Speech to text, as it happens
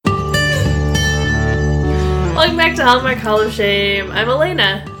Welcome back to Hallmark Hall of Shame. I'm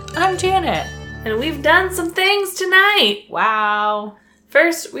Elena. I'm Janet. And we've done some things tonight. Wow.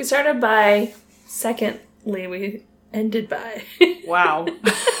 First, we started by. Secondly, we ended by. Wow.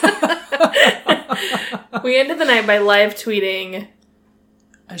 We ended the night by live tweeting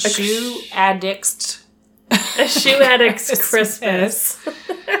A shoe addict's. A shoe addict's Christmas.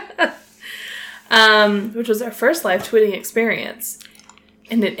 Which was our first live tweeting experience.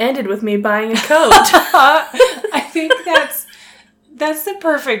 And it ended with me buying a coat. I think that's the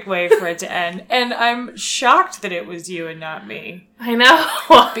perfect way for it to end. And I'm shocked that it was you and not me. I know.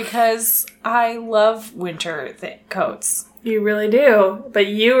 Because I love winter coats. You really do. But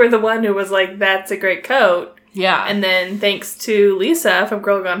you were the one who was like, that's a great coat. Yeah. And then thanks to Lisa from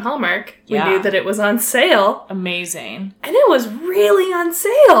Girl Gone Hallmark, we knew that it was on sale. Amazing. And it was really on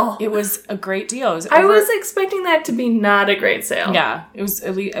sale. It was a great deal. I was expecting that to be not a great sale. Yeah. It was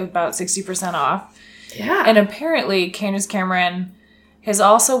at least about 60% off. Yeah. And apparently Candace Cameron has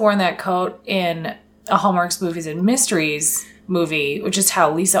also worn that coat in a Hallmark's Movies and Mysteries movie, which is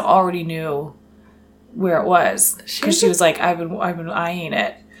how Lisa already knew where it was. Because she was like, I've been eyeing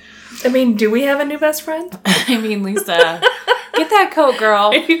it. I mean, do we have a new best friend? I mean, Lisa, get that coat, girl.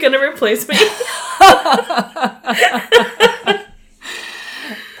 Are you going to replace me?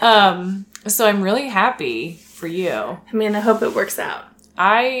 So I'm really happy for you. I mean, I hope it works out.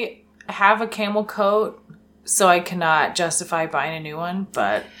 I have a camel coat, so I cannot justify buying a new one,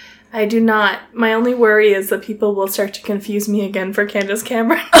 but... I do not. My only worry is that people will start to confuse me again for Candace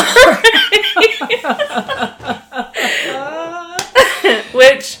Cameron.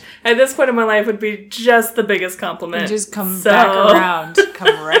 Which, at this point in my life, would be just the biggest compliment. And just back around.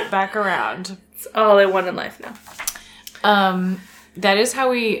 Come right back around. It's all I want in life now. That is how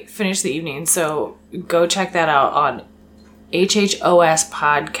we finish the evening, so go check that out on HHOS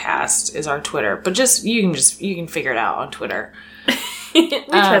Podcast is our Twitter. But you can figure it out on Twitter. We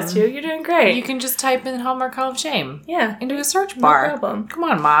trust you. You're doing great. You can just type in Hallmark Hall of Shame. Yeah. Into a search bar. No problem. Come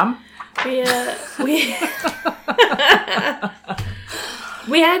on, Mom. We had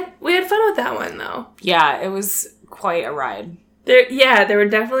fun with that one, though. Yeah, it was quite a ride. There were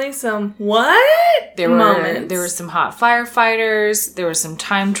definitely some moments. There were some hot firefighters. There was some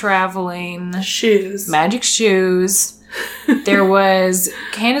time traveling. Shoes. Magic shoes. There was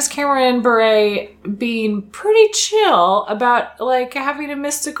Candace Cameron Bure being pretty chill about, like, having a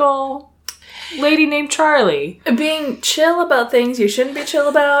mystical lady named Charlie. Being chill about things you shouldn't be chill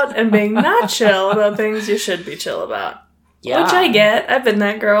about, and being not chill about things you should be chill about. Yeah. Which I get. I've been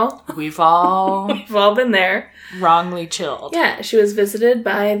that girl. We've all been there. Wrongly chilled. Yeah, she was visited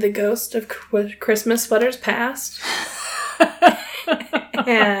by the ghost of Christmas sweaters past.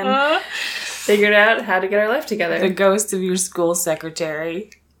 And figured out how to get our life together. The ghost of your school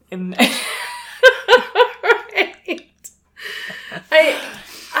secretary. Right.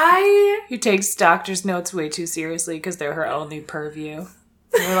 Who takes doctor's notes way too seriously because they're her only purview.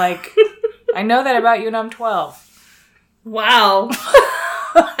 You're like, I know that about you and I'm 12. Wow.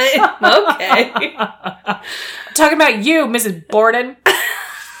 Okay. I'm talking about you, Mrs. Borden.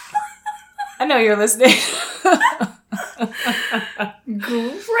 I know you're listening.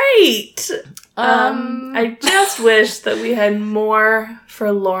 Great. I just wish that we had more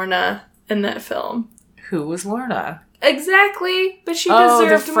for Lorna in that film. Who was Lorna? Exactly, but she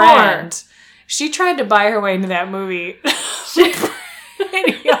deserved the friend. more. She tried to buy her way into that movie.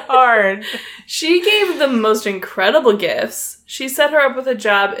 Pretty hard. She gave the most incredible gifts. She set her up with a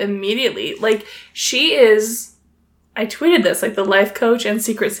job immediately. Like, she is, I tweeted this, like the life coach and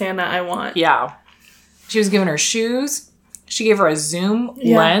Secret Santa I want. Yeah. She was giving her shoes. She gave her a zoom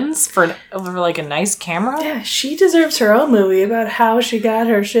lens for like a nice camera. Yeah, she deserves her own movie about how she got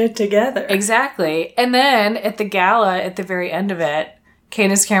her shit together. Exactly. And then at the gala, at the very end of it,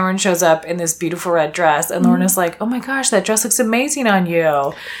 Candace Cameron shows up in this beautiful red dress, and Lorna's like, oh my gosh, that dress looks amazing on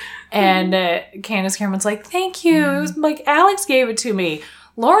you. And Candace Cameron's like, thank you. It was like, Alex gave it to me.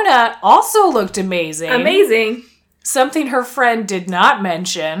 Lorna also looked amazing. Amazing. Something her friend did not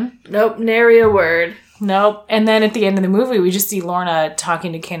mention. Nope, nary a word. Nope. And then at the end of the movie, we just see Lorna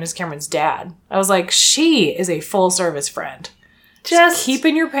talking to Candace Cameron's dad. I was like, she is a full-service friend. Just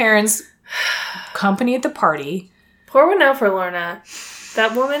keeping your parents company at the party. Pour one out for Lorna.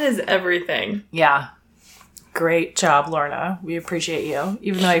 That woman is everything. Yeah. Great job, Lorna. We appreciate you.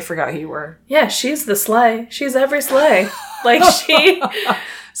 Even though I forgot who you were. Yeah, she's the sleigh. She's every sleigh. Like, she...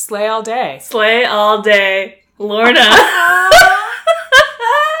 Slay all day. Slay all day. Lorna.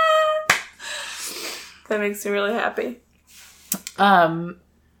 That makes me really happy.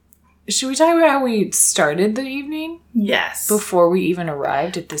 Should we talk about how we started the evening? Yes. Before we even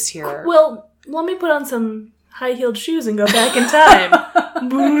arrived at this here. Well, let me put on some high-heeled shoes and go back in time.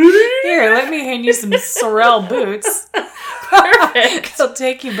 Here, let me hand you some Sorel boots. Perfect. They'll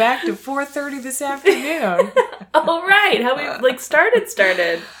take you back to 4:30 this afternoon. All right. How we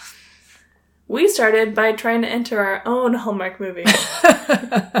started. We started by trying to enter our own Hallmark movie.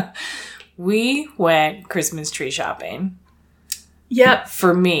 We went Christmas tree shopping. Yep.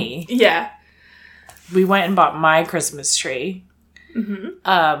 For me. Yeah. We went and bought my Christmas tree.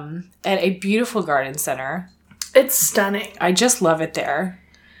 Mm-hmm. At a beautiful garden center. It's stunning. I just love it there.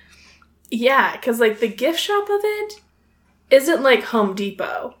 Yeah, because the gift shop of it isn't like Home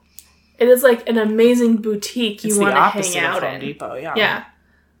Depot. It is like an amazing boutique you want to hang out in. Home Depot, yeah. Yeah.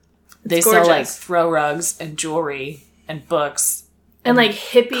 They sell throw rugs and jewelry and books. And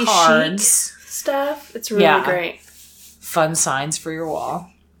hippie cards. chic stuff. It's really great. Fun signs for your wall.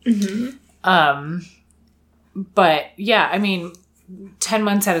 Mm-hmm. But yeah, I mean, 10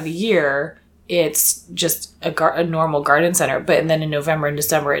 months out of the year, it's just a normal garden center. But then in November and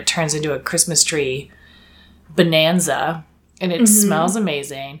December, it turns into a Christmas tree bonanza. And it smells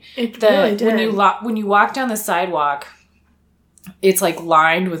amazing. It really did. When you walk down the sidewalk, it's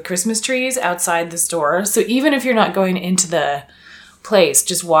lined with Christmas trees outside the store. So even if you're not going into the place,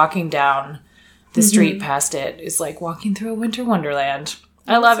 just walking down the street past it is like walking through a winter wonderland.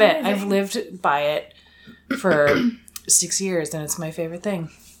 I love it. Amazing. I've lived by it for 6 years, and it's my favorite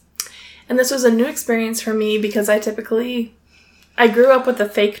thing. And this was a new experience for me because I grew up with a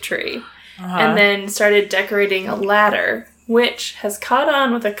fake tree and then started decorating a ladder, which has caught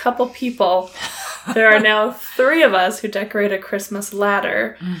on with a couple people. There are now 3 of us who decorate a Christmas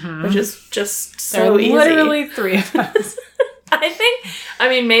ladder, which is just so easy. Literally 3 of us. I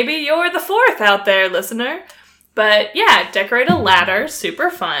mean, maybe you're the 4th out there, listener. But yeah, decorate a ladder, super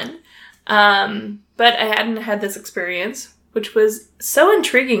fun. But I hadn't had this experience, which was so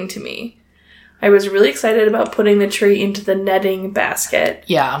intriguing to me. I was really excited about putting the tree into the netting basket.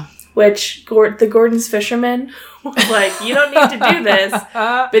 Yeah. Which the Gordon's fisherman was like, you don't need to do this.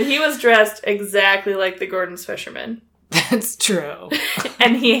 But he was dressed exactly like the Gordon's fisherman. That's true.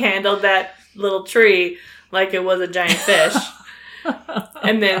 And he handled that little tree like it was a giant fish.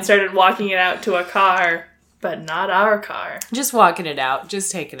 And then started walking it out to a car, but not our car. Just walking it out.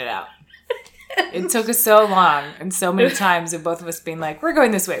 Just taking it out. It took us so long and so many times of both of us being like, we're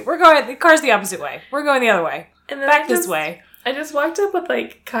going this way. The car's the opposite way. We're going the other way. And then back this way. I just walked up with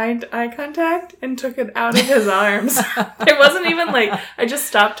kind eye contact and took it out of his arms. It wasn't even I just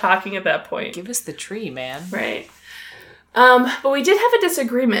stopped talking at that point. Give us the tree, man. Right. But we did have a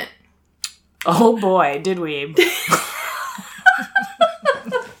disagreement. Oh boy, did we.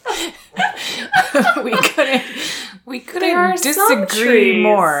 We couldn't disagree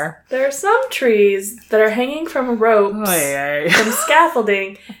more. There are some trees that are hanging from ropes, from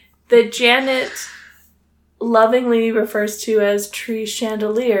scaffolding, that Janet lovingly refers to as tree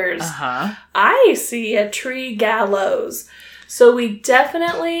chandeliers. I see a tree gallows. So we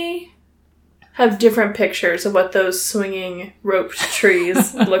definitely have different pictures of what those swinging roped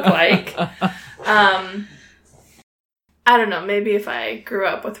trees look like. I don't know, maybe if I grew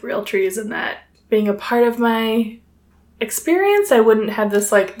up with real trees and that being a part of my experience, I wouldn't have this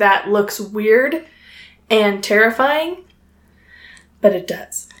that looks weird and terrifying, but it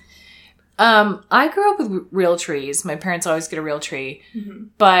does. I grew up with real trees. My parents always get a real tree,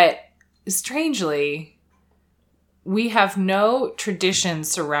 but strangely, we have no tradition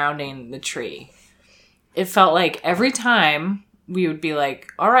surrounding the tree. It felt like every time we would be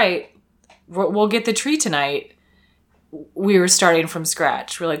like, all right, we'll get the tree tonight. We were starting from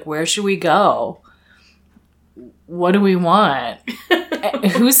scratch. We're like, where should we go? What do we want?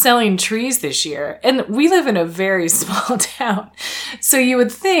 Who's selling trees this year? And we live in a very small town. So you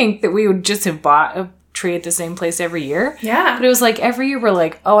would think that we would just have bought a tree at the same place every year. Yeah. But it was every year we're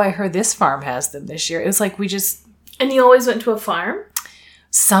like, oh, I heard this farm has them this year. It was we just... And you always went to a farm?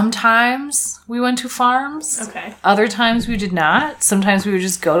 Sometimes we went to farms. Okay. Other times we did not. Sometimes we would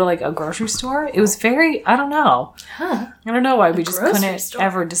just go to a grocery store. It was very, I don't know. Huh. I don't know why we just couldn't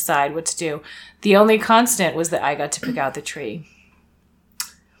ever decide what to do. The only constant was that I got to pick out the tree.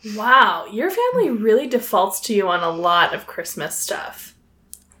 Wow. Your family really defaults to you on a lot of Christmas stuff.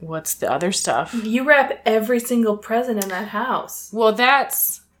 What's the other stuff? You wrap every single present in that house. Well,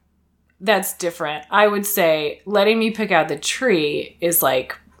 that's different. I would say letting me pick out the tree is a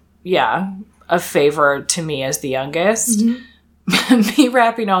favor to me as the youngest. Me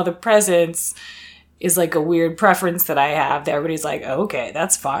wrapping all the presents is a weird preference that I have that everybody's like, oh, okay,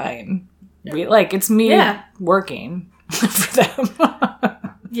 that's fine. It's me working for them.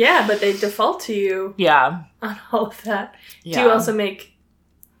 Yeah, but they default to you. Yeah. On all of that. Yeah. Do you also make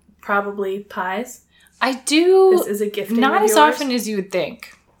probably pies? I do. This is a gift. Not as often as you would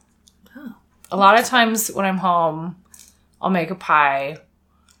think. Oh. A lot of times when I'm home, I'll make a pie.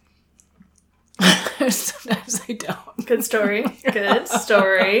 Sometimes I don't. Good story. Good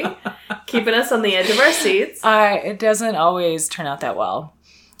story. Keeping us on the edge of our seats. It doesn't always turn out that well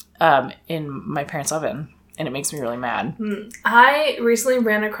in my parents' oven, and it makes me really mad. I recently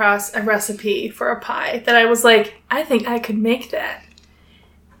ran across a recipe for a pie that I was like, I think I could make that.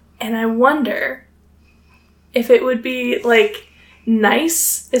 And I wonder if it would be, like,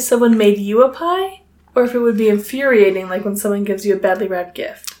 nice if someone made you a pie, or if it would be infuriating, like when someone gives you a badly wrapped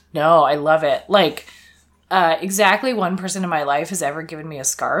gift. No, I love it. Like, exactly one person in my life has ever given me a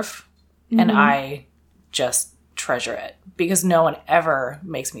scarf, and I just treasure it because no one ever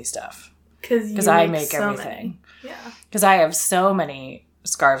makes me stuff. Because I make so everything. Many. Yeah. Because I have so many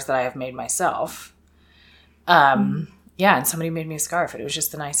scarves that I have made myself. Yeah, and somebody made me a scarf. It was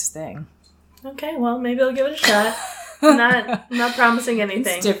just the nicest thing. Okay, well, maybe I'll give it a shot. Not promising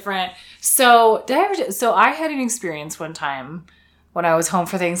anything. It's different. So I had an experience one time when I was home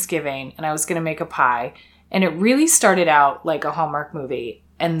for Thanksgiving and I was going to make a pie, and it really started out like a Hallmark movie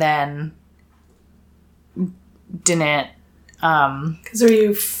and then didn't. Because were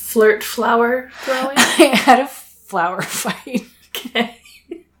you flirt flour throwing? I had a flour fight. Okay.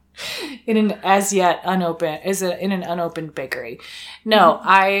 In an unopened bakery. No,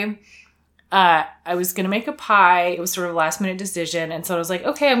 I was going to make a pie. It was sort of a last minute decision. And so I was like,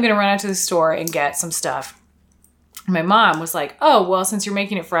 okay, I'm going to run out to the store and get some stuff. And my mom was like, oh, well, since you're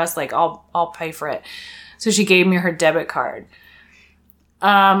making it for us, like I'll pay for it. So she gave me her debit card.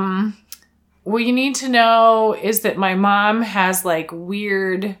 What you need to know is that my mom has like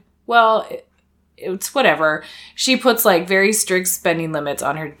weird, well, it's whatever. She puts like very strict spending limits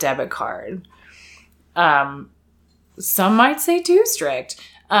on her debit card. Some might say too strict.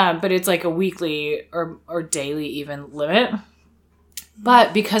 But it's like a weekly or daily even limit.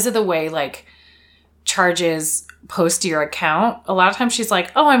 But because of the way like charges post to your account, a lot of times she's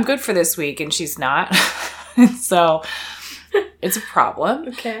like, oh, I'm good for this week. And she's not. So it's a problem.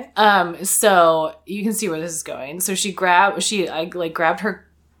 Okay. So you can see where this is going. So I grabbed her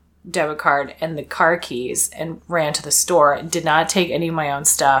debit card and the car keys and ran to the store. Did not take any of my own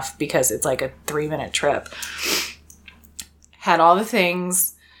stuff because it's like a 3-minute trip. Had all the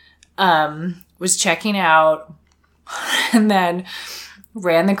things. Was checking out and then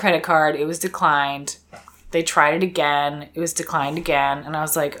ran the credit card. It was declined. They tried it again. It was declined again. And I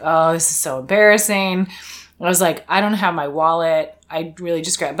was like, oh, this is so embarrassing. And I was like, I don't have my wallet. I really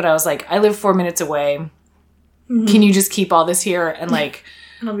just grabbed, but I was like, I live 4 minutes away. Mm-hmm. Can you just keep all this here? And like,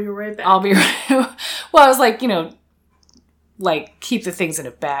 and I'll be right back. Well, I was like, like keep the things in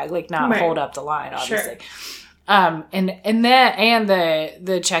a bag, like not hold up the line, obviously. Sure. And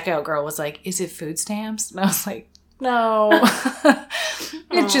the checkout girl was like, is it food stamps? And I was like, no,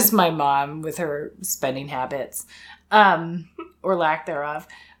 it's just my mom with her spending habits, or lack thereof.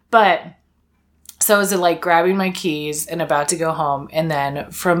 But so I was like grabbing my keys and about to go home. And then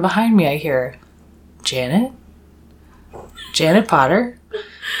from behind me, I hear, Janet Potter.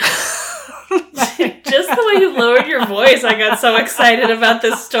 Just the way you lowered your voice, I got so excited about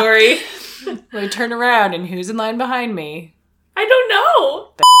this story. I turn around and who's in line behind me? I don't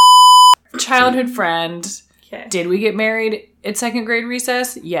know. Childhood friend. Okay. Did we get married at second grade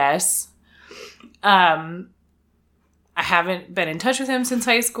recess? Yes. I haven't been in touch with him since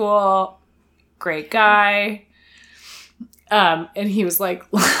high school. Great guy. And he was like,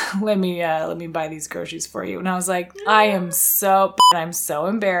 let me buy these groceries for you. And I was like, I'm so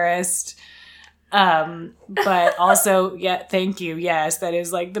embarrassed. But also, yeah, thank you. Yes, that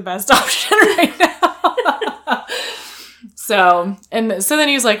is like the best option right now. So then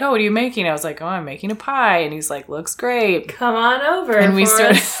he was like, oh, what are you making? I was like, oh, I'm making a pie. And he's like, looks great. Come on over and we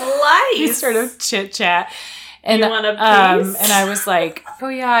started a slice. We sort of chit chat. And, you want a piece? And I was like, oh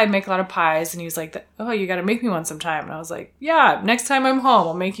yeah, I make a lot of pies. And he was like, oh, you got to make me one sometime. And I was like, yeah, next time I'm home,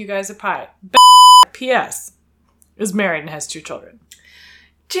 I'll make you guys a pie. P.S. is married and has 2 children.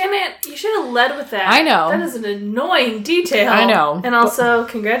 Janet, you should have led with that. I know. That is an annoying detail. I know. And also,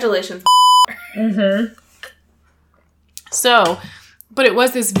 congratulations. Mm-hmm. So, but it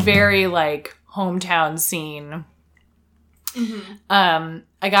was this very, like, hometown scene. Mm-hmm.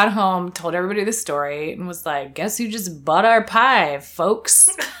 I got home, told everybody the story, and was like, guess who just bought our pie, folks?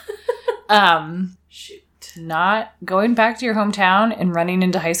 Shoot. Not going back to your hometown and running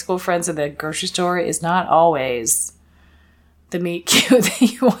into high school friends at the grocery store is not always the meet cute that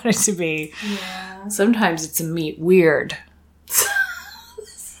you want it to be. Yeah. Sometimes it's a meet weird.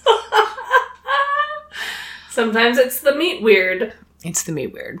 Sometimes it's the meet weird. It's the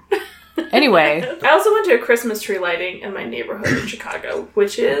meet weird. Anyway. I also went to a Christmas tree lighting in my neighborhood in Chicago,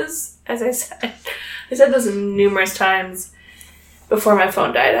 which is, as I said this numerous times before my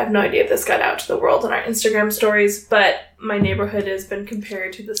phone died. I have no idea if this got out to the world in our Instagram stories, but my neighborhood has been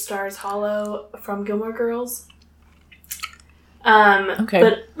compared to the Stars Hollow from Gilmore Girls. Okay.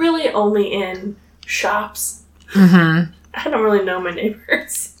 But really only in shops. Mm-hmm. I don't really know my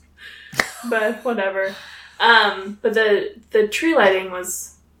neighbors, but whatever. But the tree lighting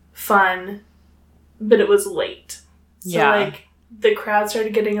was fun, but it was late. So, like, the crowd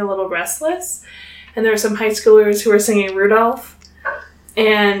started getting a little restless, and there were some high schoolers who were singing Rudolph,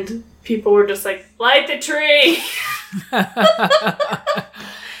 and people were just like, light the tree!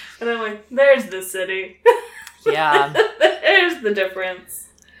 And I'm like, there's the city. Yeah. There's the difference.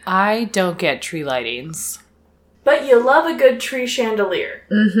 I don't get tree lightings. But you love a good tree chandelier.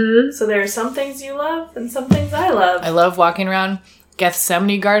 Mm-hmm. So there are some things you love and some things I love. I love walking around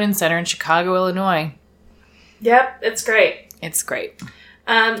Gethsemane Garden Center in Chicago, Illinois. Yep, it's great. It's great.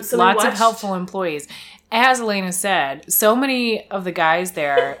 So lots of helpful employees. As Elena said, so many of the guys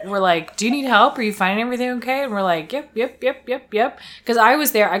there were like, do you need help? Are you finding everything okay? And we're like, yep. Because I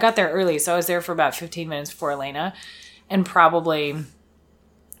was there. I got there early, so I was there for about 15 minutes before Elena. And probably,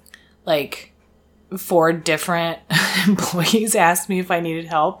 like, 4 different employees asked me if I needed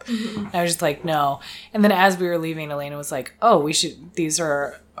help. Mm-hmm. I was just like, no. And then as we were leaving, Elena was like, oh, these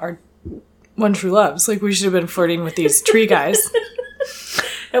are our one true loves. Like, we should have been flirting with these tree guys.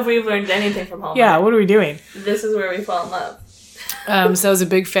 If we've learned anything from Hallmark. Yeah, what are we doing? This is where we fall in love. So it was a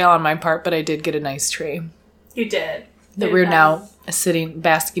big fail on my part, but I did get a nice tree. You did. That we're now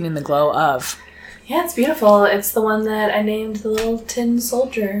basking in the glow of. Yeah, it's beautiful. It's the one that I named the little tin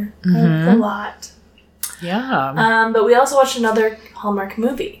soldier of the lot. Yeah. But we also watched another Hallmark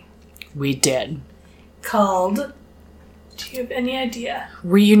movie. We did. Called... Do you have any idea?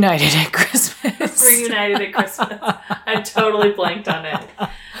 Reunited at Christmas. Reunited at Christmas. I totally blanked on it.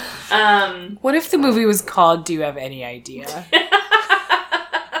 What if the movie was called Do You Have Any Idea?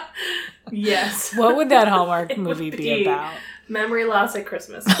 Yes. What would that Hallmark movie be about? Memory Loss at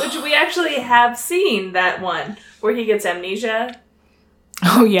Christmas. Which we actually have seen, that one. Where he gets amnesia.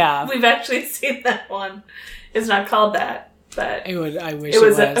 Oh, yeah. We've actually seen that one. It's not called that, but... I wish it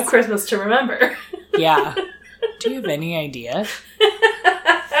was. A Christmas to remember. Yeah. Do you have any idea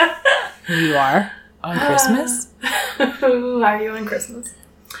who you are on Christmas? Who are you on Christmas?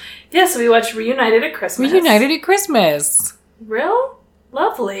 Yeah, so we watched Reunited at Christmas. Reunited at Christmas. Real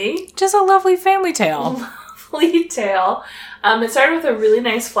lovely. Just a lovely family tale. Lovely tale. It started with a really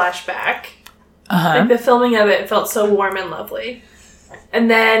nice flashback. Uh-huh. Like the filming of it felt so warm and lovely. And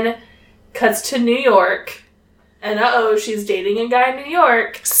then cuts to New York. And she's dating a guy in New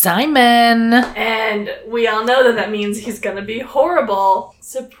York. Simon. And we all know that means he's going to be horrible.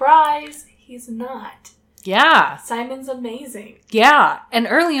 Surprise, he's not. Yeah. Simon's amazing. Yeah. And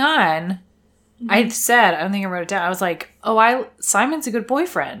early on, I said, I don't think I wrote it down, I was like, Simon's a good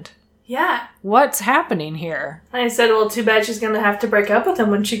boyfriend. Yeah. What's happening here? I said, well, too bad she's going to have to break up with him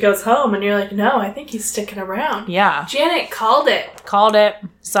when she goes home. And you're like, no, I think he's sticking around. Yeah. Janet called it. Called it.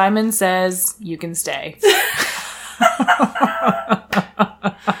 Simon says, you can stay.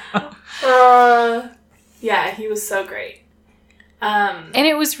 Yeah, he was so great. And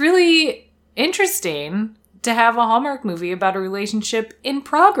it was really interesting to have a Hallmark movie about a relationship in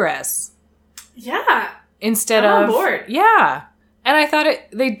progress. Yeah. Instead I'm of... on board. Yeah. And I thought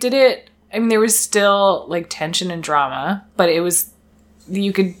they did it... I mean, there was still, like, tension and drama, but it was...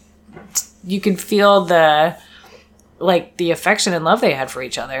 You could feel the affection and love they had for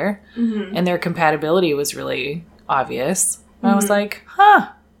each other. Mm-hmm. And their compatibility was really obvious. Mm-hmm. I was like, huh.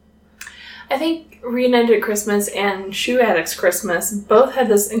 I think Reunited at Christmas and Shoe Addicts Christmas both had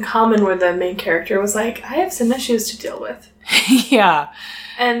this in common where the main character was like, I have some issues to deal with. Yeah.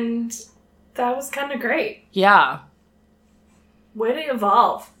 And that was kind of great. Yeah. Way to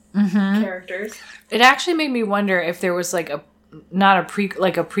evolve characters. It actually made me wonder if there was like a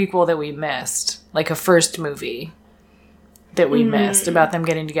prequel that we missed, like a first movie that we missed about them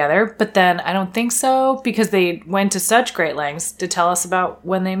getting together. But then I don't think so, because they went to such great lengths to tell us about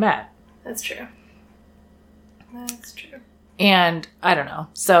when they met. That's true. That's true. And I don't know.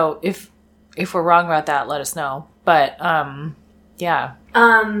 So if we're wrong about that, let us know. But yeah.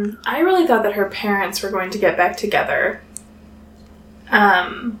 I really thought that her parents were going to get back together.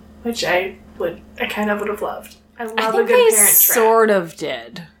 Which I kind of would have loved. I love a good parent trap. Sort of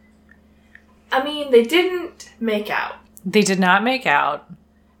did. I mean, they didn't make out. They did not make out.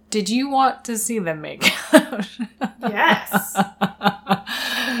 Did you want to see them make out? Yes.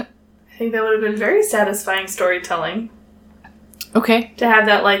 I think that would have been very satisfying storytelling. Okay. To have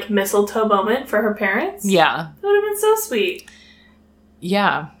that, like, mistletoe moment for her parents. Yeah. That would have been so sweet.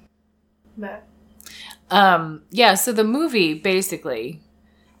 Yeah. But. Yeah, so the movie, basically,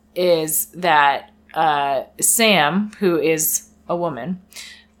 is that Sam, who is a woman,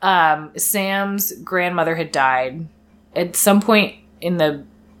 Sam's grandmother had died at some point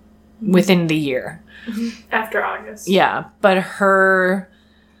within the year. After August. Yeah, but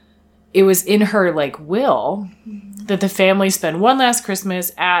it was in her, like, will that the family spend one last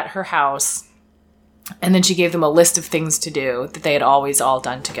Christmas at her house, and then she gave them a list of things to do that they had always all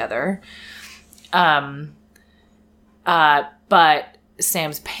done together. But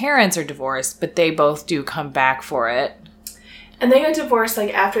Sam's parents are divorced, but they both do come back for it. And they got divorced,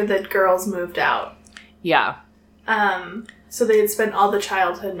 like, after the girls moved out. Yeah. So they had spent all the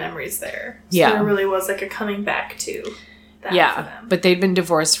childhood memories there. So there really was, like, a coming back to that for them. But they'd been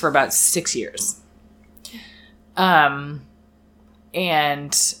divorced for about 6 years. And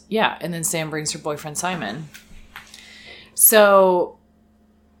then Sam brings her boyfriend Simon. So,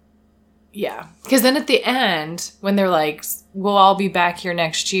 yeah. Because then at the end, when they're like, we'll all be back here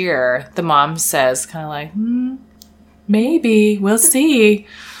next year, the mom says kind of like, maybe, we'll see.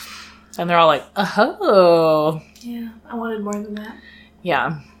 And they're all like, oh. Yeah, I wanted more than that.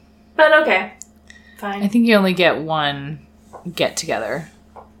 Yeah. But okay. Fine. I think you only get one get together.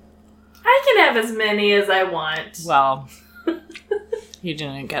 I can have as many as I want. Well, you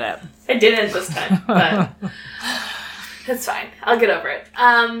didn't get it. I didn't this time, but it's fine. I'll get over it.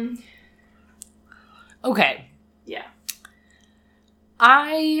 Okay. Yeah.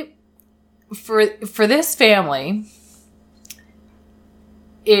 For this family,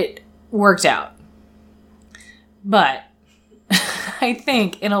 it worked out. But I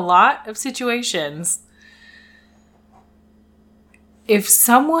think in a lot of situations,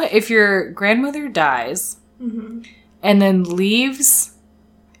 if your grandmother dies and then leaves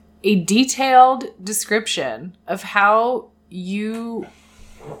a detailed description of how you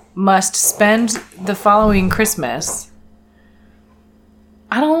must spend the following Christmas,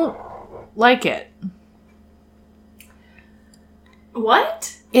 I don't like it.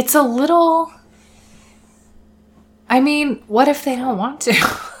 What? It's a little... I mean, what if they don't want to?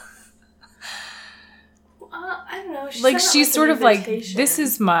 I don't know. She's sort of like, this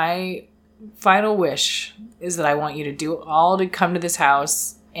is my final wish, is that I want you to come to this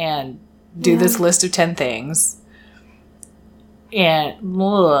house and do this list of 10 things. And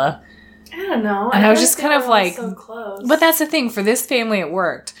I don't know. And I was just kind of like, so close. But that's the thing. For this family, it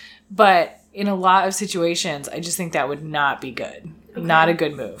worked. But in a lot of situations, I just think that would not be good. Okay. Not a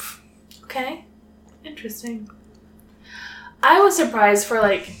good move. Okay. Interesting. I was surprised for,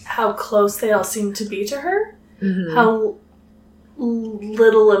 like, how close they all seemed to be to her. Mm-hmm. How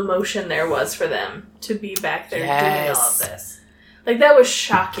little emotion there was for them to be back there doing all of this. Like, that was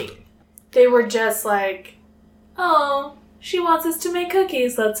shocking. They were just like, oh, she wants us to make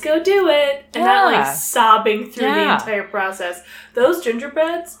cookies. Let's go do it. And not, like, sobbing through the entire process. Those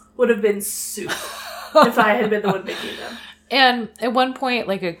gingerbreads would have been soup if I had been the one making them. And at one point,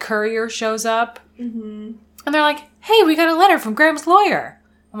 like, a courier shows up. Mm-hmm. And they're like, hey, we got a letter from Graham's lawyer.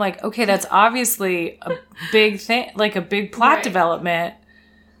 I'm like, okay, that's obviously a big thing, like a big plot development.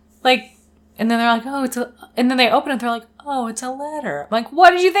 Like, and then they're like, and then they open it, they're like, oh, it's a letter. I'm like, what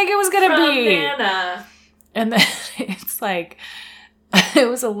did you think it was going to be? Nana. And then it's like, it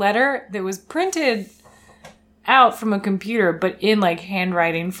was a letter that was printed out from a computer, but in, like,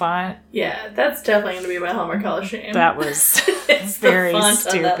 handwriting font. Yeah, that's definitely going to be my Hallmark Hall of Shame. That was it's very the font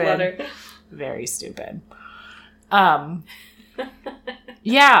stupid. On that letter. Very stupid.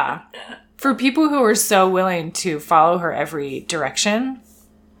 Yeah. For people who are so willing to follow her every direction,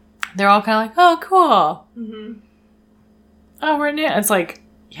 they're all kind of like, oh, cool. Mm-hmm. Oh, we're new. It's like,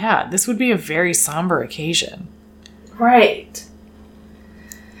 yeah, this would be a very somber occasion. Right.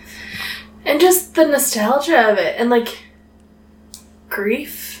 And just the nostalgia of it. And, like,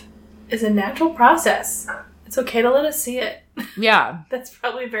 grief is a natural process. It's okay to let us see it. Yeah. That's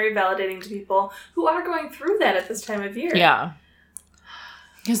probably very validating to people who are going through that at this time of year. Yeah.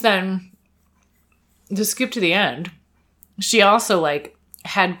 Because then, to skip to the end, she also, like,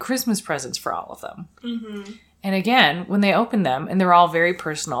 had Christmas presents for all of them. Mm-hmm. And again, when they opened them, and they're all very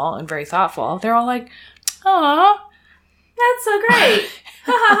personal and very thoughtful, they're all like, aw. That's so great.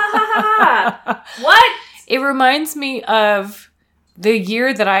 Ha ha ha ha ha. What? It reminds me of the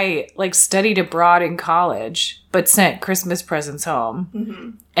year that I, like, studied abroad in college, but sent Christmas presents home. Mm-hmm.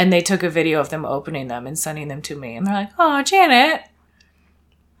 And they took a video of them opening them and sending them to me. And they're like, oh, Janet.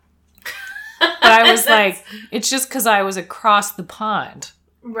 But I was like, it's just because I was across the pond.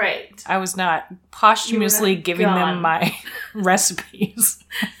 Right. I was not posthumously giving them my recipes.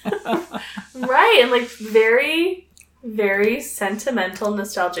 Right. And like very, very sentimental,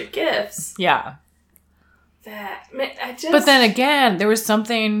 nostalgic gifts. Yeah. But then again, there was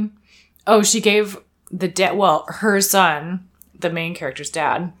something... Oh, she gave her son, the main character's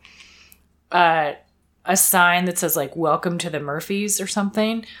dad, a sign that says, like, welcome to the Murphys or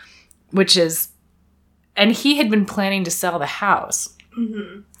something, which is... And he had been planning to sell the house.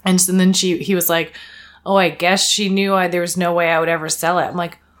 Mm-hmm. And then he was like, oh, I guess she knew there was no way I would ever sell it. I'm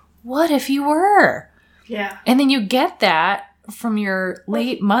like, what if you were? Yeah. And then you get that from your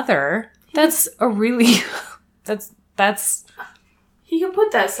late mother. That's a really... That's... He could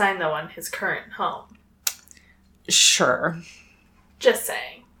put that sign, though, on his current home. Sure. Just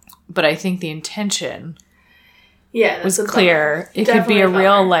saying. But I think the intention was clear. It could be a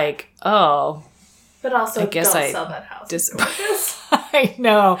real, like, oh... But also, don't sell that house. I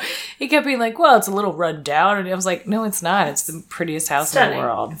know. He kept being like, well, it's a little run down. And I was like, no, it's not. It's the prettiest house in the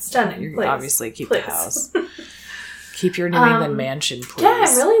world. Stunning. You obviously keep the house. Keep your New England mansion, please. Yeah,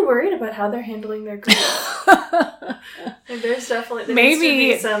 I'm really worried about how they're handling their grief. There's definitely needs to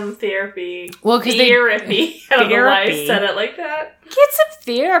be some therapy. Well, because therapy. I don't know why I said it like that. Get some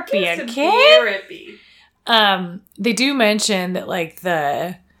therapy, okay? They do mention that, like,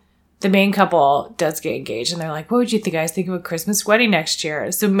 the main couple does get engaged, and they're like, what would you guys think of a Christmas wedding next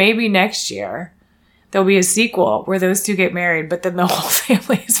year? So maybe next year there'll be a sequel where those two get married, but then the whole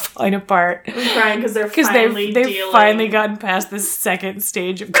family is falling apart. I'm crying because they've finally gotten past the second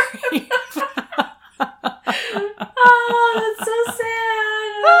stage of grief. Oh, that's so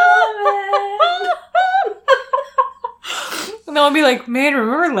sad. I love it. And they'll be like, man,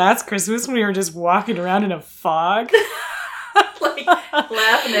 remember last Christmas when we were just walking around in a fog? Like,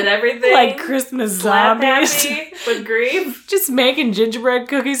 laughing at everything. Like Christmas zombies. Happy with grief. Just making gingerbread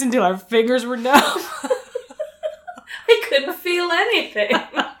cookies until our fingers were numb. I couldn't feel anything.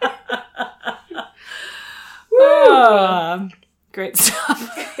 Great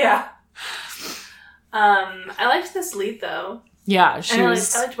stuff. Yeah. I liked this lead, though. Yeah, I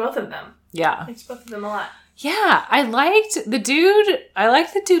liked both of them. Yeah. I liked both of them a lot. Yeah, I liked the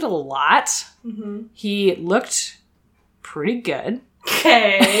dude a lot. Mm-hmm. He looked pretty good.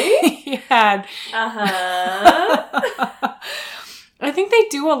 Okay. He had... Uh-huh. I think they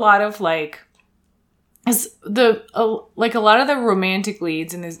do a lot of, like... a lot of the romantic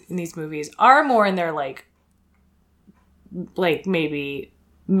leads in these movies are more in their, like maybe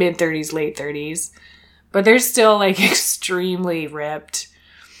mid-30s, late 30s. But they're still, like, extremely ripped.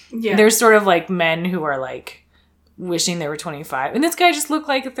 Yeah. They're sort of like men who are, like, wishing they were 25. And this guy just looked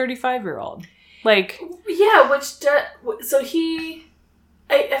like a 35-year-old. Like... Yeah, so he...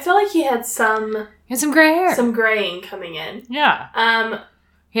 I feel like he had some gray hair. Some graying coming in. Yeah.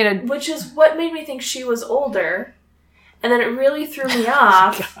 Which is what made me think she was older. And then it really threw me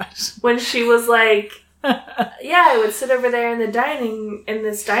off when she was like... Yeah, I would sit over there in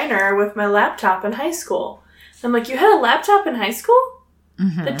this diner with my laptop in high school. And I'm like, you had a laptop in high school?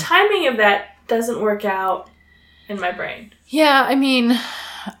 Mm-hmm. The timing of that doesn't work out in my brain. Yeah, I mean,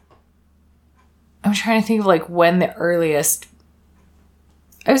 I'm trying to think of, like, when the earliest...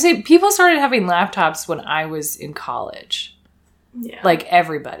 I would say people started having laptops when I was in college. Yeah. Like,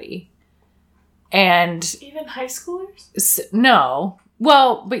 everybody. And... Even high schoolers? No.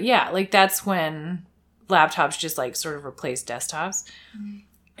 Well, but yeah, like, that's when... laptops just, like, sort of replaced desktops. Mm-hmm.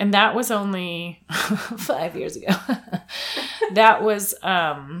 And that was only 5 years ago. That was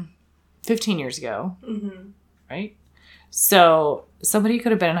 15 years ago. Mm-hmm. Right? So somebody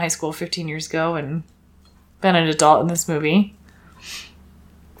could have been in high school 15 years ago and been an adult in this movie.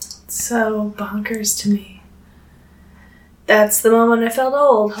 So bonkers to me. That's the moment I felt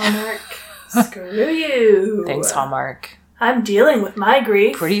old, Hallmark. Screw you. Thanks, Hallmark. I'm dealing with my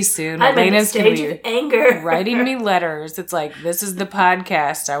grief. Pretty soon, I'm in a stage of anger. Writing me letters. It's like, this is the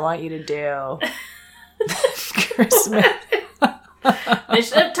podcast I want you to do. Christmas. They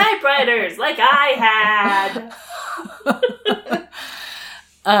should have typewriters like I had.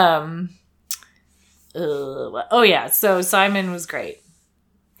 Oh yeah, so Simon was great.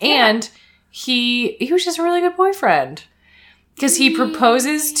 And he was just a really good boyfriend. Because he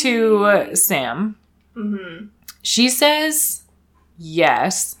proposes to Sam. Mm-hmm. She says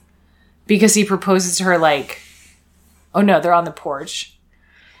yes, because he proposes to her, like, oh no, they're on the porch.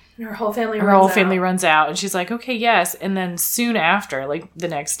 And her whole family runs out. And she's like, okay, yes. And then soon after, like the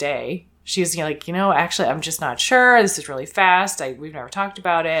next day, she's like, actually, I'm just not sure. This is really fast. We've never talked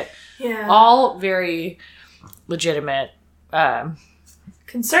about it. Yeah. All very legitimate. Because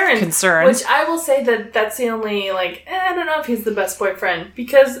concerned. Which I will say that that's the only, like, I don't know if he's the best boyfriend.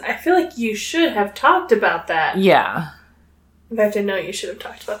 Because I feel like you should have talked about that. Yeah. In fact, I know you should have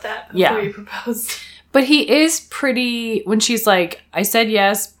talked about that before you proposed. But he is pretty, when she's like, I said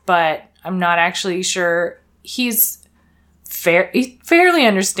yes, but I'm not actually sure. He's fairly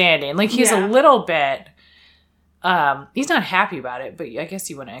understanding. Like, he's a little bit, he's not happy about it, but I guess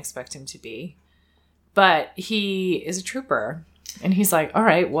you wouldn't expect him to be. But he is a trooper. And he's like, all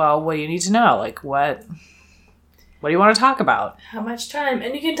right, well, what do you need to know? Like, what do you want to talk about? How much time?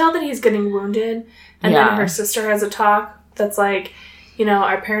 And you can tell that he's getting wounded. And then her sister has a talk that's like, you know,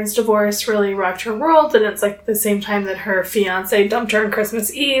 our parents' divorce really rocked her world. And it's like the same time that her fiance dumped her on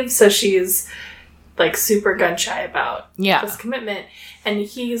Christmas Eve. So she's like super gun shy about this commitment. And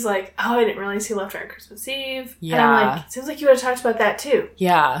he's like, oh, I didn't realize he left her on Christmas Eve. Yeah. And I'm like, it seems like you would have talked about that too.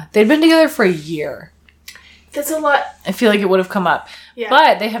 Yeah. They'd been together for a year. That's a lot. I feel like it would have come up. Yeah.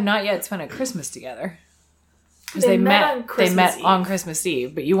 But they have not yet spent a Christmas together. Because they met on Christmas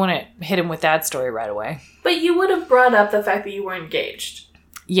Eve, but you want to hit him with that story right away. But you would have brought up the fact that you were engaged.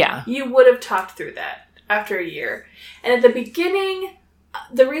 Yeah. You would have talked through that after a year. And at the beginning,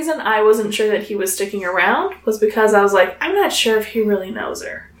 the reason I wasn't sure that he was sticking around was because I was like, I'm not sure if he really knows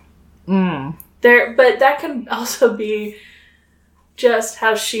her. But that can also be just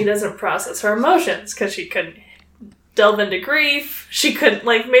how she doesn't process her emotions, because she couldn't delve into grief. She couldn't,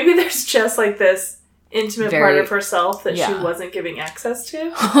 like, maybe there's just like this intimate part of herself that she wasn't giving access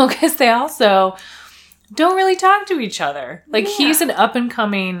to. Well, because they also don't really talk to each other. Like, he's an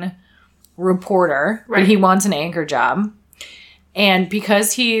up-and-coming reporter, but he wants an anchor job. And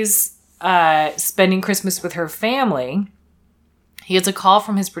because he's spending Christmas with her family, he gets a call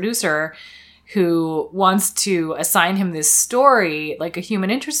from his producer who wants to assign him this story, like a human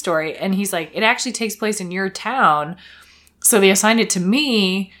interest story. And he's like, it actually takes place in your town. So they assigned it to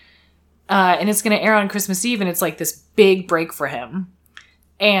me, and it's going to air on Christmas Eve. And it's like this big break for him.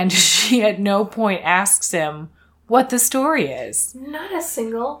 And she at no point asks him what the story is. Not a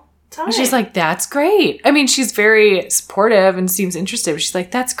single time. And she's like, that's great. I mean, she's very supportive and seems interested. But she's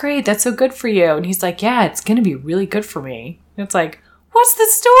like, that's great. That's so good for you. And he's like, yeah, it's going to be really good for me. And it's like, what's the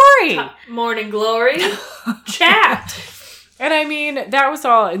story? Morning glory. Chat. And I mean, that was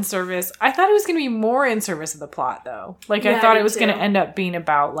all in service. I thought it was going to be more in service of the plot, though. Like, I thought it was going to end up being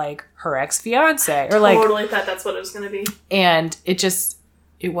about, like, her ex-fiance. Or like, totally thought that's what it was going to be. And it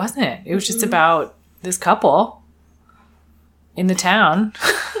wasn't. It was just about this couple in the town.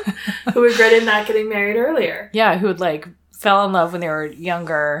 Who regretted not getting married earlier. Yeah, who had, like, fell in love when they were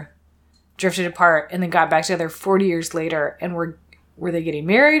younger, drifted apart, and then got back together 40 years later, and were they getting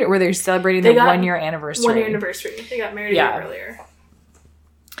married, or were they celebrating their 1 year anniversary? 1 year anniversary. They got married earlier.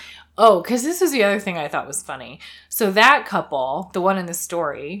 Oh, because this is the other thing I thought was funny. So that couple, the one in the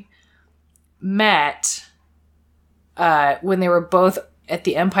story, met when they were both at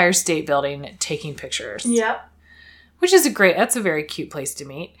the Empire State Building taking pictures. Yep. Which is that's a very cute place to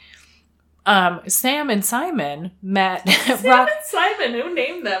meet. Sam and Simon met at Sam and Simon, who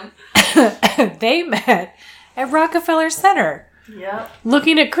named them? They met at Rockefeller Center. Yep.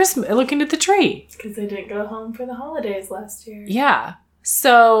 Looking at the tree. Because they didn't go home for the holidays last year. Yeah.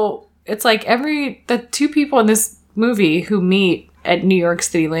 So it's like the two people in this movie who meet at New York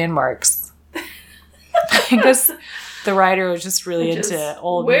City landmarks. I guess the writer was just really into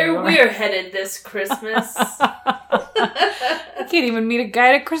old New York. Where we're headed this Christmas. I can't even meet a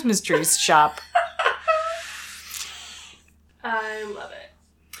guy at a Christmas tree shop. I love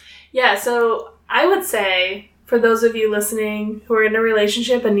it. Yeah, so I would say, for those of you listening who are in a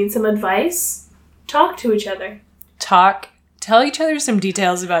relationship and need some advice, talk to each other. Tell each other some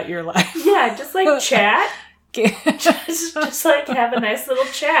details about your life. Yeah, just like chat. just like have a nice little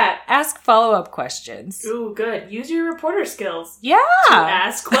chat. Ask follow-up questions. Ooh, good. Use your reporter skills. Yeah. To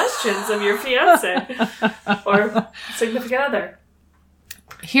ask questions of your fiance or significant other.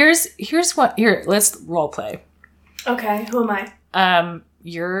 Let's role play. Okay, who am I?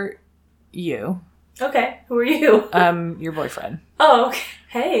 You're you. Okay, who are you? Your boyfriend. Oh,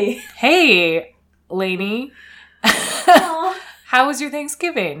 okay. Hey, Lainey. How was your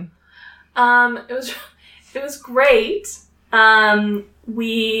Thanksgiving? It was great.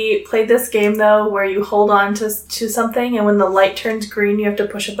 We played this game, though, where you hold on to something, and when the light turns green, you have to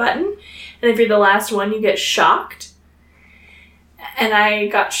push a button. And if you're the last one, you get shocked. And I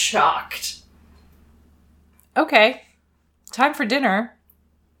got shocked. Okay. Time for dinner.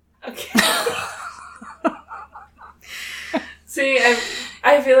 Okay. See,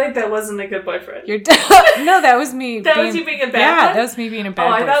 I feel like that wasn't a good boyfriend. No, that was me. Was you being a bad one? Yeah, that was me being a bad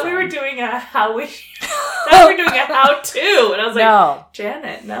boyfriend. I thought we were doing a how we... thought we were doing a how-to. And I was like,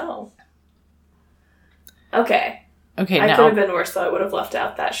 Janet, no. Okay. Okay, I could have been worse, though. I would have left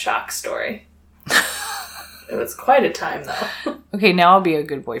out that shock story. It was quite a time, though. Okay, now I'll be a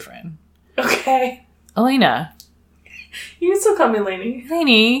good boyfriend. Okay. Elena. You can still call me Lainey.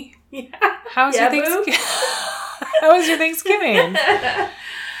 Lainey. Yeah. How was your Thanksgiving? How was your Thanksgiving?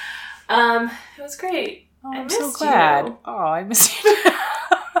 It was great. Oh, I'm so glad. You. Oh, I missed you.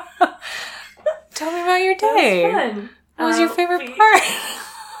 Tell me about your day. It was fun. What was your favorite part?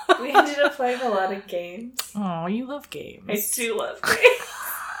 We ended up playing a lot of games. Oh, you love games. I do love games.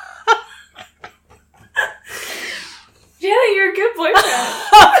 Janet, you're a good boyfriend.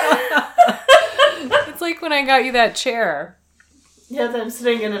 It's like when I got you that chair. Yeah, that I'm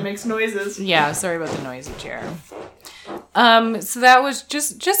sitting and it makes noises. Yeah, sorry about the noisy chair. So that was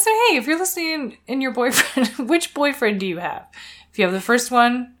just say, hey, if you're listening in your boyfriend, which boyfriend do you have? If you have the first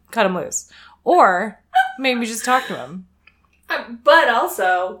one, cut him loose. Or maybe just talk to him. But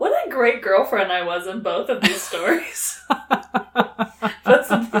also, what a great girlfriend I was in both of these stories.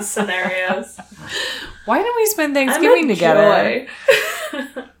 Both of these scenarios. Why didn't we spend Thanksgiving together?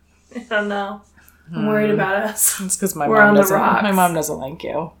 I don't know. I'm worried about us. It's because my mom doesn't like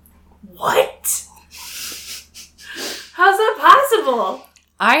you. What? How's that possible?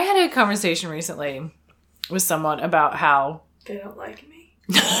 I had a conversation recently with someone about how they don't like me.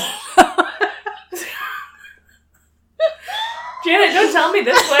 Janet, don't tell me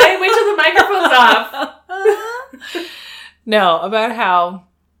this way. Wait till the microphone's off. No, about how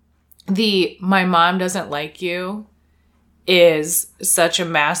my mom doesn't like you is such a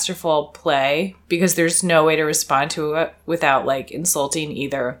masterful play because there's no way to respond to it without like insulting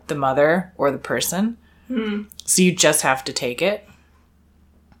either the mother or the person. Hmm. So you just have to take it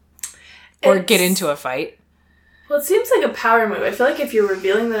or get into a fight. Well, it seems like a power move. I feel like if you're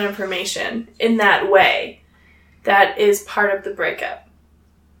revealing that information in that way, that is part of the breakup.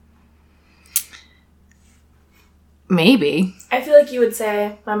 Maybe. I feel like you would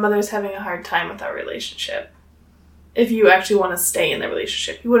say, my mother's having a hard time with our relationship. If you actually want to stay in the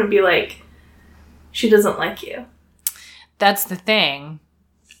relationship. You wouldn't be like, she doesn't like you. That's the thing.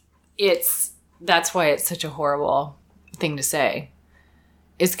 That's why it's such a horrible thing to say.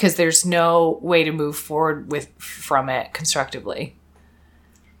 It's because there's no way to move forward from it constructively.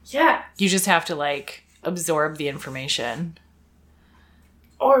 Yeah. You just have to like absorb the information.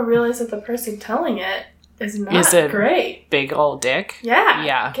 Or realize that the person telling it is not great. Big old dick. Yeah.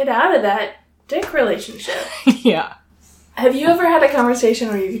 Yeah. Get out of that dick relationship. Yeah. Have you ever had a conversation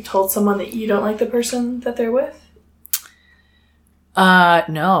where you told someone that you don't like the person that they're with?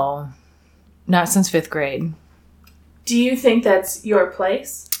 No. Not since 5th grade. Do you think that's your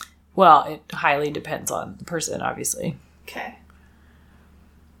place? Well, it highly depends on the person, obviously. Okay.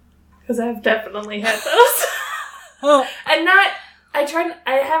 Because I've definitely had those. And I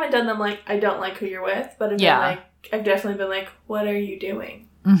haven't done them like, I don't like who you're with, but I've definitely been like, what are you doing?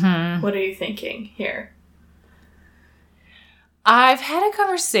 Mm-hmm. What are you thinking here? I've had a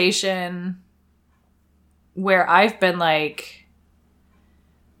conversation where I've been like,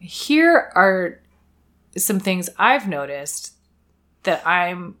 here are some things I've noticed that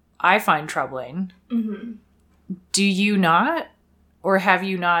I find troubling. Mm-hmm. Do you not? Or have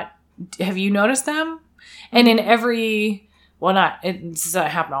you noticed them? And in every, well, it doesn't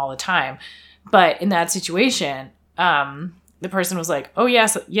happen all the time, but in that situation, the person was like, oh,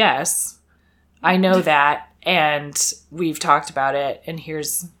 yes, I know that. And we've talked about it. And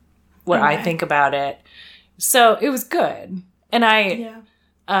here's what I think about it. So it was good. And I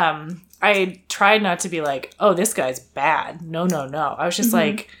tried not to be like, oh, this guy's bad. No. I was just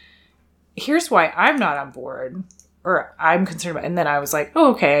like, here's why I'm not on board or I'm concerned about it. And then I was like,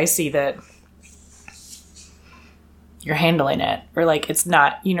 oh, okay, I see that you're handling it. Or like, it's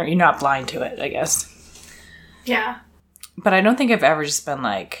not, you're not blind to it, I guess. Yeah. But I don't think I've ever just been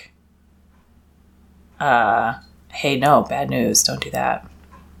like, hey, no, bad news. Don't do that.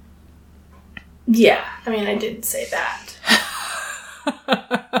 Yeah. I mean, I didn't say that.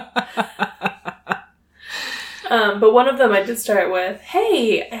 But one of them I did start with,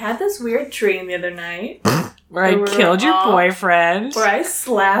 hey, I had this weird dream the other night. Where I killed your boyfriend. Where I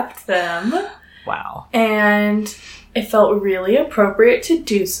slapped them. Wow. And it felt really appropriate to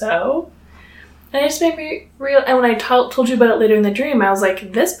do so. And it just made me real. And when I told you about it later in the dream, I was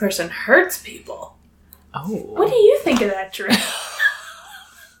like, this person hurts people. Oh. What do you think of that dream?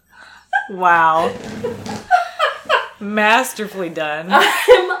 Wow. Masterfully done.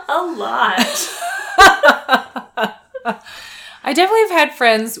 I'm a lot. I definitely have had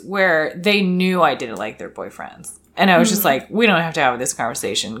friends where they knew I didn't like their boyfriends. And I was just like, we don't have to have this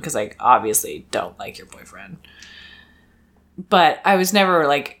conversation because I obviously don't like your boyfriend. But I was never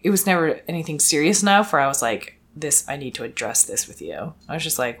like, it was never anything serious enough where I was like, I need to address this with you. I was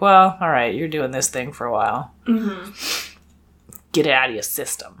just like, well, all right, you're doing this thing for a while. Mm-hmm. Get it out of your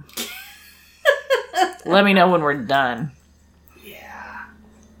system. Let me know when we're done. Yeah.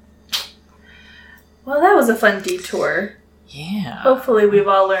 Well, that was a fun detour. Yeah. Hopefully we've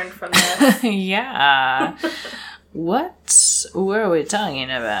all learned from this. Yeah. What were we talking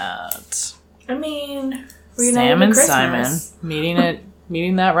about? I mean, Sam and Simon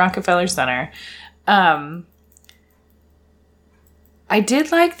meeting that Rockefeller Center. I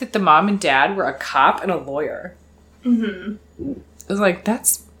did like that the mom and dad were a cop and a lawyer. Mm-hmm. I was like,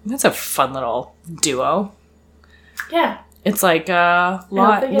 that's a fun little duo. Yeah. It's like law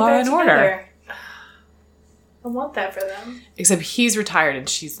and order. I want that for them. Except he's retired and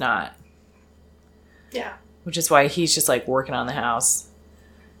she's not. Yeah. Which is why he's just like working on the house.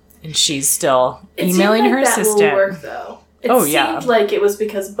 And she's still emailing her assistant. It seemed like that will work, though. It seemed like it was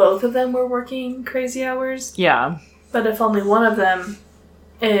because both of them were working crazy hours. Yeah. But if only one of them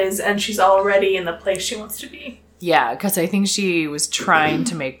is, and she's already in the place she wants to be. Yeah, because I think she was trying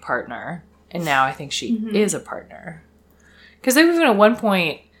to make partner. And now I think she is a partner. Because even at one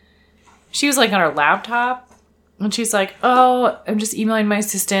point, she was like on her laptop. And she's like, oh, I'm just emailing my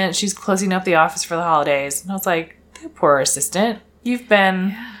assistant. She's closing up the office for the holidays. And I was like, that poor assistant. You've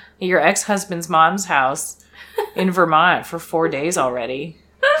been at your ex-husband's mom's house in Vermont for 4 days already.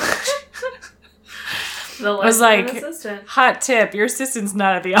 I was like, hot tip, your assistant's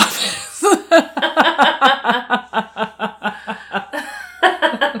not at the office.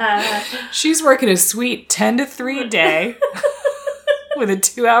 She's working a sweet 10 to 3 day with a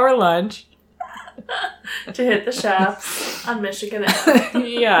 2-hour lunch. To hit the shops on Michigan Avenue.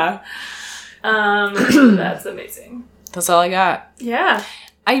 Yeah. That's amazing. That's all I got. Yeah.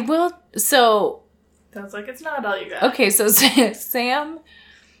 I will, so. Sounds like it's not all you got. Okay, so Sam,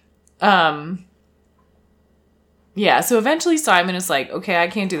 yeah, so eventually Simon is like, okay, I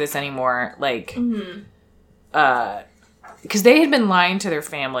can't do this anymore. Like, because they had been lying to their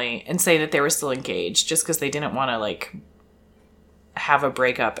family and saying that they were still engaged just because they didn't want to, like, have a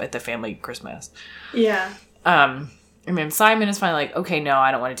breakup at the family Christmas. Yeah. And then Simon is finally like, okay, no,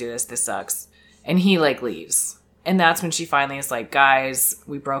 I don't want to do this. This sucks. And he, like, leaves. And that's when she finally is like, guys,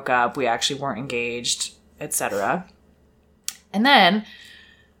 we broke up. We actually weren't engaged, etc. And then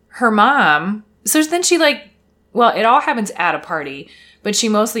her mom, so then she, like, well, it all happens at a party, but she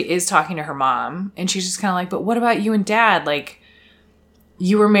mostly is talking to her mom. And she's just kind of like, but what about you and dad? Like,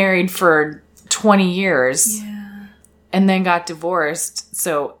 you were married for 20 years. Yeah. And then got divorced.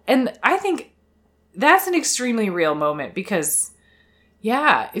 So, and I think that's an extremely real moment because,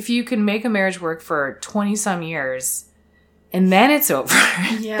 yeah, if you can make a marriage work for 20 some years and then it's over,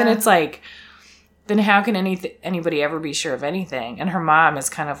 then it's like, then how can anybody ever be sure of anything? And her mom is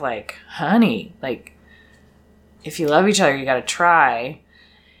kind of like, honey, like, if you love each other, you got to try.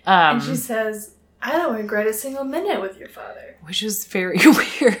 And she says, I don't regret a single minute with your father. Which is very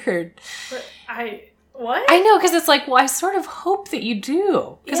weird. But what? I know, because it's like, well, I sort of hope that you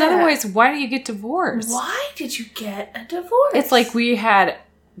do. Because otherwise, why do you get divorced? Why did you get a divorce? It's like we had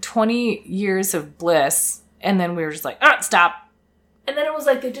 20 years of bliss, and then we were just like, stop. And then it was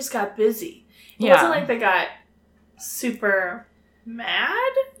like they just got busy. It wasn't like they got super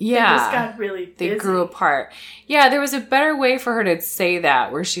mad. Yeah. They just got really busy. They grew apart. Yeah, there was a better way for her to say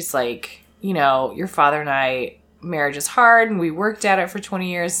that, where she's like, you know, your father and I, marriage is hard and we worked at it for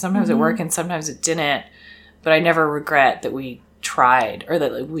 20 years. Sometimes it worked and sometimes it didn't. But I never regret that we tried or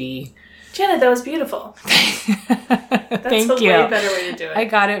that we... Janet, that was beautiful. That's Thank a you. way better way to do it. I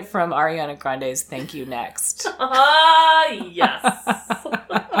got it from Ariana Grande's Thank You Next. Yes.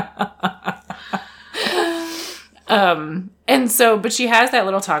 And so, but she has that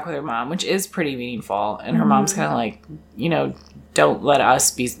little talk with her mom, which is pretty meaningful. And her mom's kind of like, you know, don't let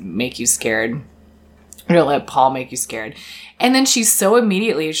us make you scared. Don't let Paul make you scared. And then she's so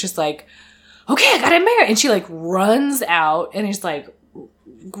immediately, it's just like, okay, I got him married. And she like runs out and it's like,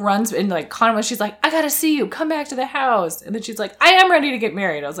 runs and like Conway, she's like, I gotta see you, come back to the house. And then she's like, I am ready to get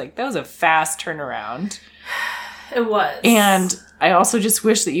married. I was like, that was a fast turnaround. It was. And I also just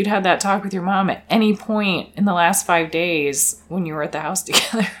wish that you'd had that talk with your mom at any point in the last 5 days when you were at the house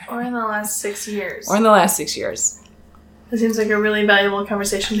together. Or in the last 6 years. Or in the last 6 years. It seems like a really valuable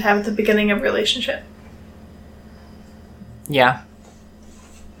conversation to have at the beginning of a relationship. Yeah.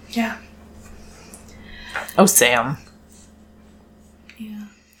 Yeah. Oh, Sam. Yeah.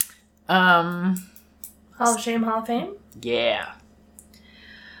 Hall of Shame, Hall of Fame? Yeah.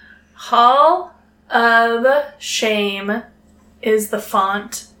 Hall of shame is the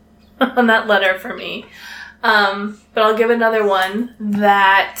font on that letter for me. But I'll give another one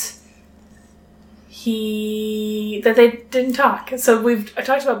that they didn't talk. So I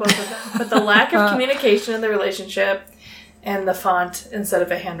talked about both of them. But the lack of communication in the relationship and the font instead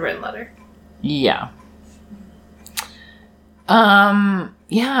of a handwritten letter. Yeah.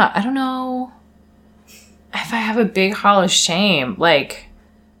 Yeah, I don't know if I have a big haul of shame. Like,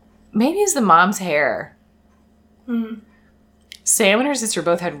 maybe it's the mom's hair. Sam and her sister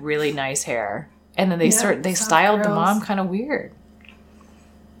both had really nice hair. And then they styled the mom kind of weird.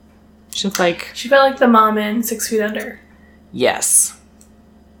 She looked like... She felt like the mom in 6 Feet Under. Yes.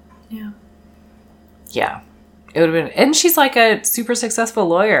 Yeah. Yeah. It would have been... And she's like a super successful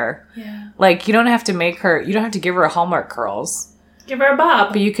lawyer. Yeah. Like, you don't have to give her Hallmark curls. Give her a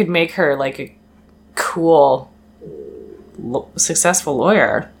bob. But you could make her like a cool, successful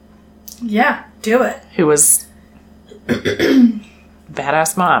lawyer. Yeah, do it. Who was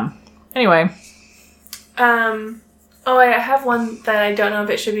badass mom. Anyway. I have one that I don't know if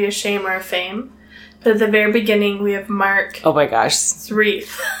it should be a shame or a fame. But at the very beginning, we have Mark. Oh my gosh.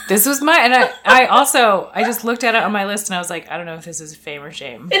 Wreath. This was and I just looked at it on my list and I was like, I don't know if this is fame or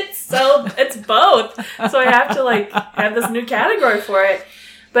shame. It's both. So I have to have this new category for it.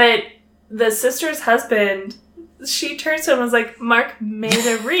 But the sister's husband, she turns to him and was like, Mark made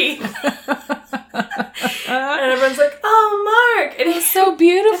a wreath. And everyone's like, oh, Mark. And it's so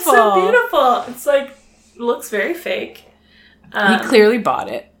beautiful. It's so beautiful. It's like, looks very fake. He clearly bought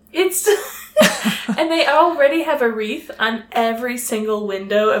it. It's... And they already have a wreath on every single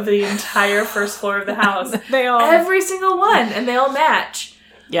window of the entire first floor of the house. Every single one. And they all match.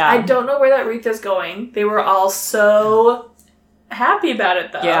 Yeah. I don't know where that wreath is going. They were all so happy about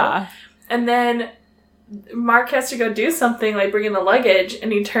it, though. Yeah. And then Mark has to go do something, like bring in the luggage,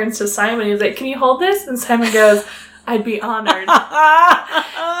 and he turns to Simon. He's like, can you hold this? And Simon goes, I'd be honored.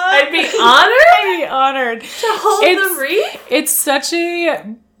 I'd be honored to hold the wreath? It's such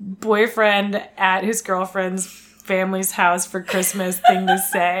a boyfriend at his girlfriend's family's house for Christmas thing to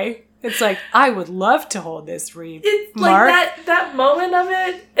say. It's like, I would love to hold this wreath. It's Mark. Like that moment of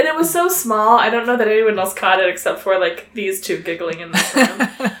it, and it was so small. I don't know that anyone else caught it except for like these two giggling in this room.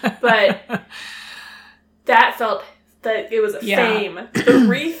 But that felt that it was a fame. The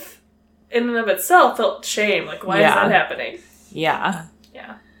wreath in and of itself felt shame. Like, why is that happening? Yeah.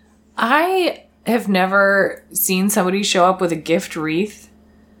 Yeah. I have never seen somebody show up with a gift wreath.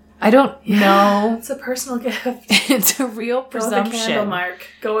 I don't know. It's a personal gift. It's a real presumption. Go with a candle, Mark.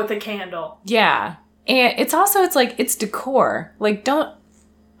 Go with a candle. Yeah. And it's decor. Like,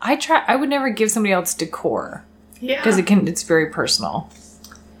 I would never give somebody else decor. Yeah. Because it's very personal.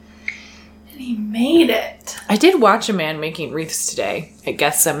 And he made it. I did watch a man making wreaths today at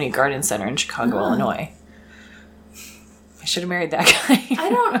Gethsemane Garden Center in Chicago, Illinois. I should have married that guy.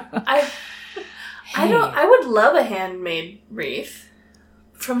 I would love a handmade wreath.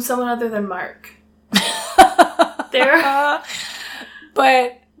 From someone other than Mark. But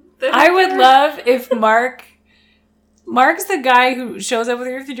I would love if Mark's the guy who shows up with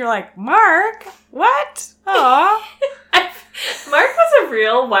your wreath and you're like, Mark? What? Aw. Mark was a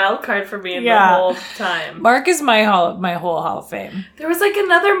real wild card for me the whole time. Mark is my whole Hall of Fame. There was like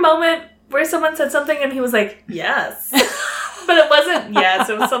another moment where someone said something and he was like, yes. But it wasn't yes,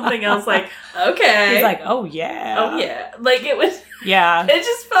 it was something else like, okay. He's like, oh yeah. Oh yeah. Like it was... Yeah. It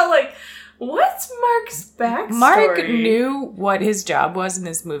just felt like, what's Mark's backstory? Mark knew what his job was in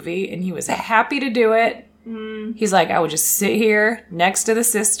this movie, and he was happy to do it. He's like, I would just sit here next to the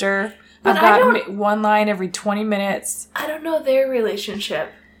sister. But I've got one line every 20 minutes. I don't know their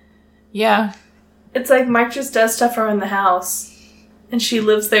relationship. Yeah. It's like Mark just does stuff around the house. And she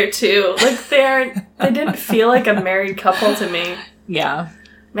lives there too. Like they didn't feel like a married couple to me. Yeah.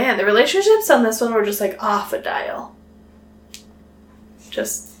 Man, the relationships on this one were just like off a dial.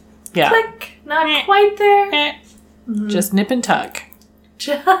 Just click, not quite there. Just nip and tuck.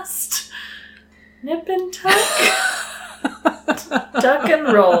 Just nip and tuck. Duck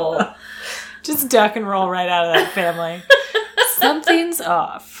and roll. Just duck and roll right out of that family. Something's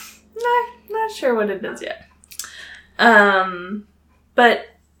off. Not sure what it is yet. But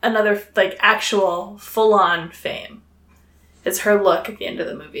another like actual full-on fame is her look at the end of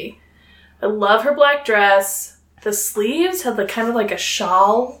the movie. I love her black dress. The sleeves had kind of like a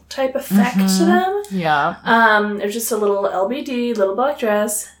shawl type effect to them. Yeah. It was just a little LBD, little black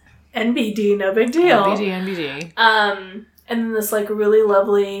dress. NBD, no big deal. NBD. And then this like really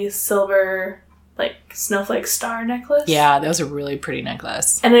lovely silver like snowflake star necklace. Yeah, that was a really pretty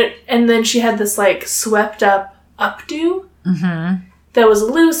necklace. And then she had this like swept up updo. that was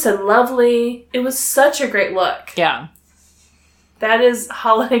loose and lovely. It was such a great look. Yeah. That is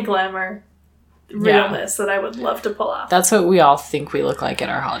holiday glamour realness that I would love to pull off. That's what we all think we look like at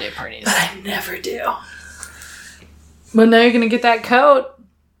our holiday parties. But I never do. But now you're going to get that coat.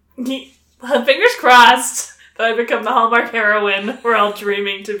 Fingers crossed that I become the Hallmark heroine we're all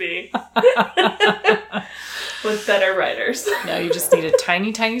dreaming to be. With better writers. No, you just need a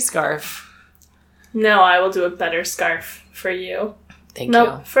tiny, tiny scarf. No, I will do a better scarf for you. Thank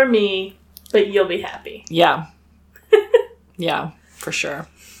you. For me, but you'll be happy. Yeah. Yeah, for sure.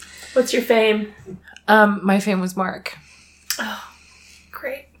 What's your fame? My fame was Mark. Oh,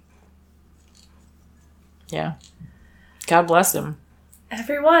 great. Yeah. God bless him.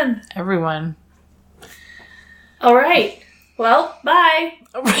 Everyone. All right. Well, bye.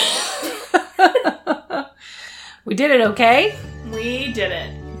 We did it, okay? We did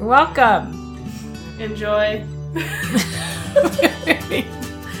it. You're welcome. Enjoy.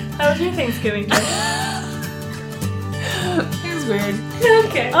 How was your Thanksgiving Day? It was weird.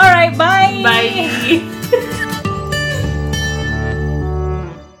 Okay. All right, bye. Bye.